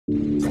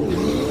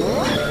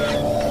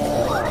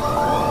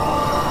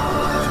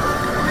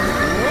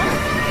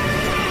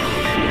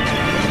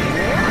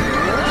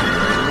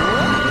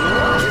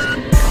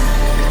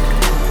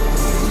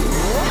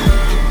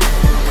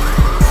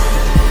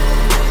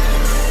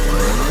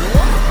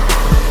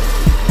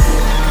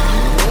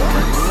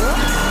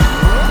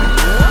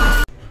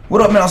What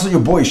up, man? Also,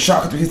 your boy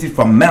Shaka360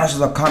 from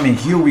Maddenallstars.com, and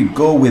here we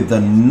go with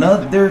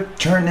another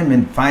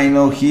tournament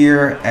final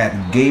here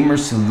at Gamer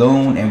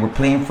Saloon, and we're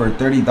playing for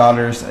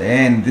 $30,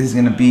 and this is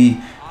gonna be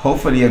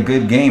hopefully a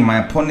good game.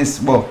 My opponent's,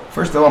 well,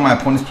 first of all, my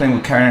opponent's playing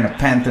with Carolina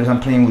Panthers.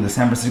 I'm playing with the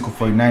San Francisco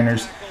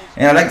 49ers,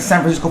 and I like the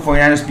San Francisco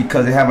 49ers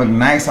because they have a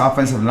nice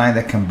offensive line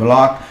that can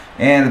block,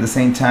 and at the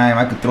same time,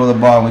 I could throw the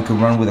ball and we could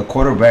run with a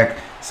quarterback.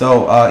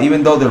 So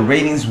even though the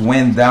ratings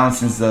went down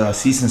since the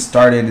season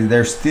started,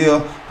 they're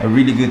still a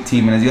really good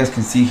team. And as you guys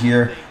can see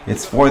here,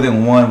 it's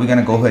 4-1. We're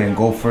gonna go ahead and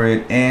go for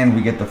it, and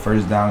we get the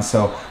first down.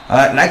 So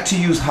I like to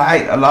use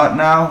Hyde a lot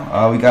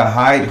now. We got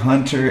Hyde,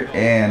 Hunter,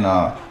 and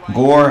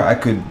Gore. I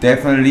could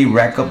definitely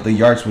rack up the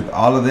yards with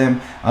all of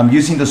them. I'm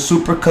using the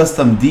super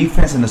custom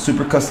defense and the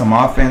super custom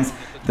offense.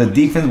 The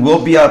defense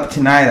will be up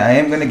tonight. I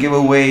am gonna give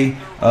away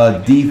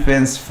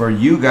defense for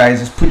you guys.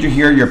 Just put your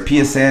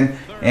PSN.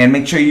 And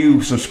make sure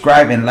you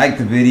subscribe and like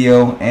the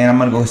video. And I'm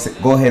gonna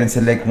go ahead and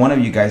select one of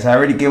you guys. I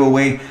already gave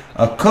away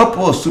a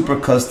couple of super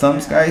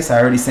customs, guys. I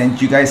already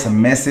sent you guys a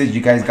message. You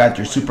guys got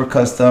your super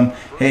custom.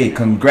 Hey,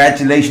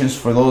 congratulations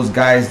for those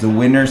guys, the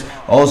winners.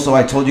 Also,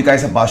 I told you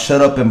guys about Shut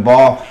Up and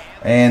Ball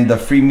and the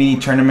free mini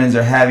tournaments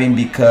they're having,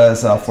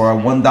 because for a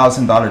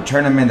 $1,000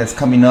 tournament that's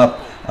coming up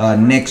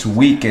next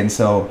weekend.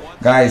 So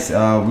guys,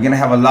 we're gonna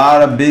have a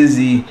lot of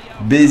busy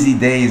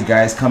days,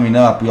 guys, coming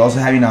up. We're also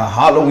having a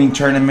Halloween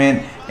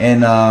tournament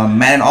and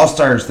Madden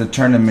Allstars, the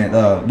tournament,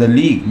 the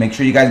league. Make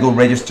sure you guys go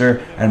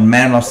register at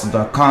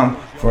Maddenallstars.com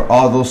for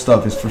all those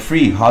stuff. It's for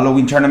free.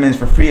 Halloween tournament is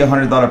for free,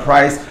 $100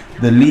 prize.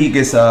 The league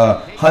is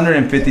a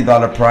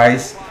 $150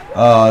 prize.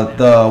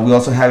 We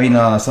also having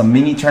some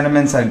mini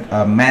tournaments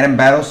at Madden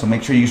Battles, so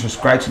make sure you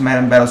subscribe to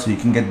Madden Battles so you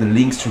can get the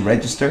links to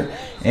register.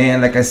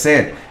 And like I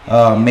said,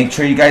 make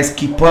sure you guys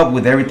keep up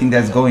with everything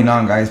that's going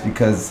on, guys,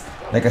 because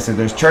like I said,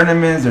 there's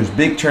tournaments, there's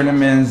big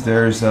tournaments,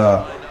 there's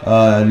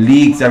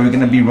leagues that we're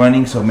gonna be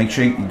running. So make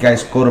sure you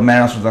guys go to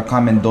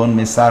Maddenallstars.com and don't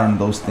miss out on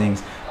those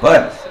things.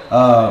 But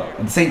at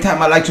the same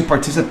time, I like to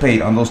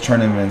participate on those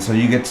tournaments, so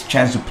you get a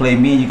chance to play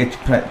me, you get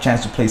a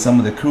chance to play some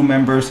of the crew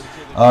members.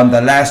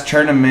 The last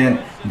tournament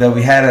that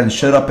we had on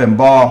Shut Up and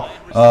Ball,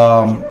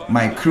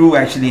 my crew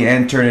actually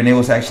entered, and it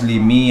was actually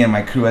me and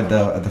my crew at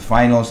the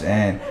finals,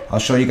 and I'll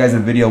show you guys a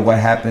video of what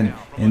happened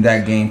in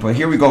that game. But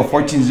here we go,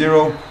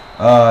 14-0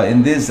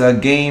 in this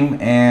game,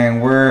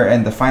 and we're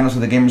in the finals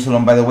of the Gamer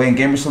Saloon. By the way, in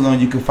Gamer Saloon,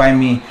 you can find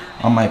me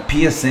on my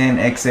PSN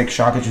XX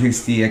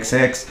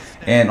Shaka360XX,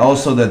 and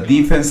also the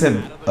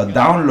defensive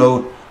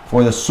download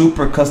for the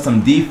super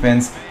custom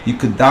defense. You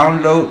could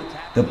download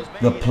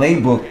the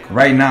playbook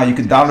right now. You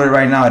can download it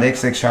right now at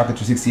XX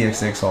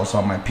Shaka360XX, also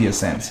on my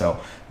PSN. So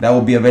that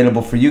will be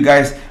available for you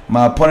guys.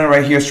 My opponent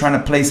right here is trying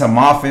to play some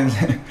offense.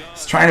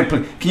 He's trying to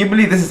play. Can you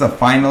believe this is a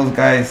finals,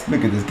 guys?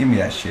 Look at this. Give me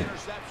that shit.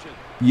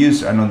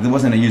 I know there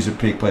wasn't a user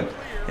pick, but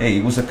hey,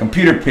 it was a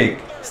computer pick.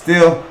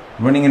 Still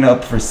running it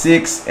up for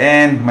 6,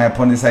 and my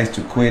opponent decides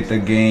to quit the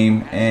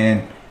game,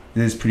 and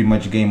this is pretty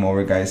much game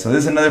over, guys. So this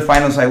is another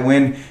finals I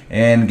win,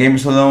 and Gamer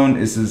Saloon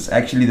is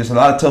actually, there's a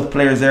lot of tough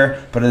players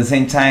there, but at the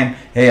same time,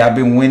 hey, I've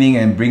been winning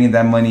and bringing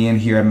that money in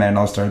here at Madden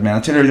Allstars, man.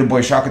 Until your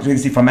boy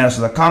Shaka360 from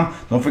Maddenallstars.com.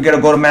 Don't forget to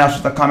go to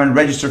Maddenallstars.com and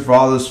register for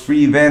all those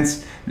free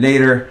events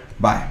later.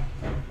 Bye.